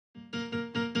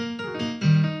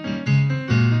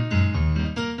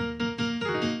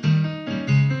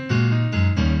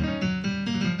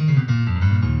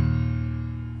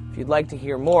like to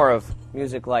hear more of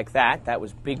music like that, that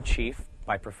was Big Chief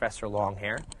by Professor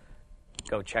Longhair.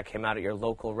 Go check him out at your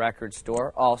local record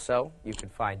store. Also, you can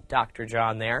find Dr.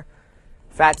 John there.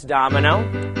 Fats Domino.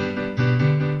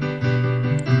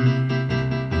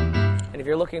 And if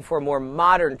you're looking for a more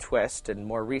modern twist and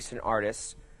more recent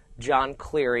artists, John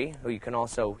Cleary, who you can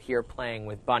also hear playing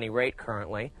with Bonnie Raitt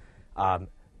currently,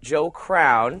 Joe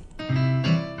Crown,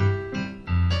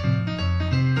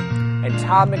 and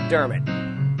Tom McDermott.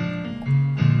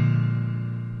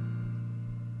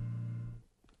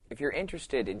 If you're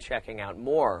interested in checking out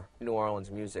more New Orleans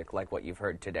music like what you've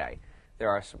heard today, there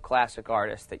are some classic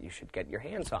artists that you should get your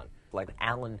hands on, like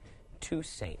Allen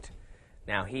Toussaint.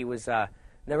 Now, he was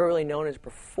never really known as a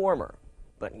performer,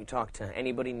 but you talk to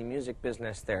anybody in the music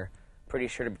business, they're pretty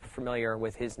sure to be familiar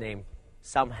with his name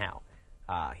somehow.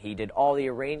 He did all the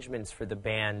arrangements for the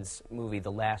band's movie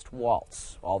The Last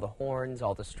Waltz. All the horns,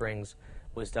 all the strings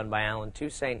was done by Allen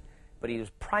Toussaint, but he was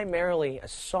primarily a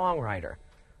songwriter,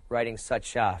 writing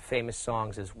such famous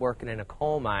songs as Workin' in a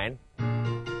Coal Mine,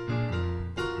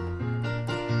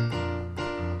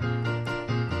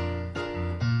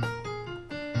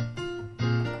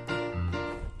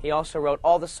 he also wrote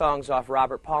all the songs off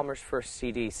Robert Palmer's first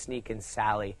CD, Sneakin'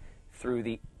 Sally Through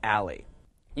the Alley.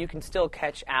 You can still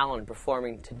catch Allen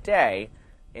performing today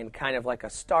in kind of like a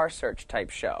Star Search type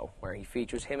show, where he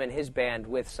features him and his band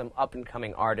with some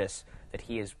up-and-coming artists that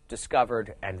he has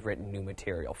discovered and written new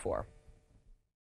material for.